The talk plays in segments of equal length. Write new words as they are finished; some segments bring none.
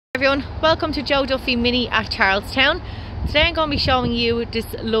everyone, welcome to Joe Duffy Mini at Charlestown. Today I'm going to be showing you this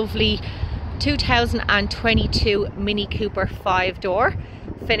lovely 2022 Mini Cooper 5-door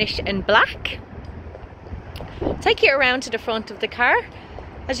finished in black. Take you around to the front of the car.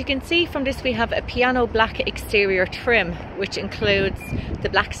 As you can see from this, we have a piano black exterior trim which includes the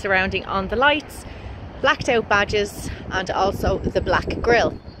black surrounding on the lights, blacked out badges and also the black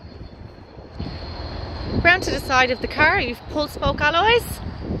grille. Round to the side of the car, you've pull spoke alloys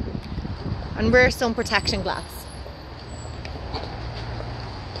and rear sun protection glass.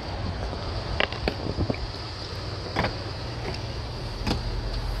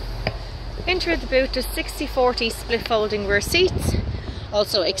 In through the boot, there's 60/40 split folding rear seats,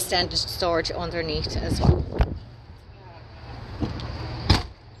 also extended storage underneath as well.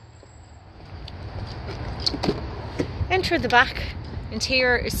 In through the back,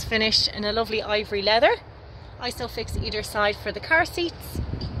 interior is finished in a lovely ivory leather. Isofix either side for the car seats.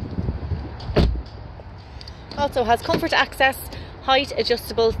 Also has comfort access, height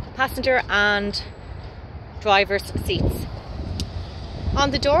adjustable passenger and driver's seats. On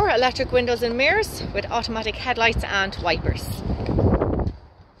the door, electric windows and mirrors with automatic headlights and wipers.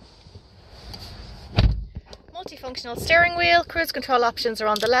 Multifunctional steering wheel, cruise control options are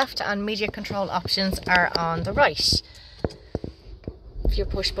on the left and media control options are on the right. If your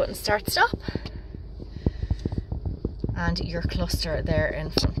push button start stop and your cluster there in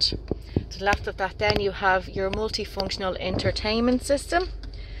front. To the left of that then you have your multifunctional entertainment system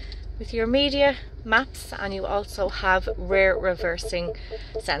with your media, maps, and you also have rear reversing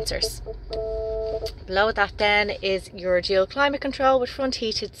sensors. Below that then is your dual climate control with front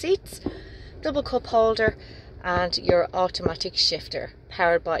heated seats, double cup holder and your automatic shifter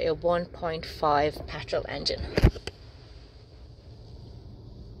powered by a 1.5 petrol engine.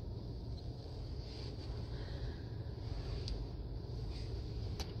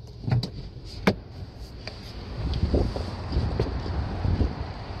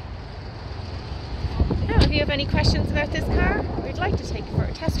 If you have any questions about this car or you'd like to take it for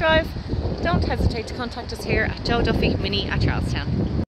a test drive, don't hesitate to contact us here at Joe Duffy Mini at Charlestown.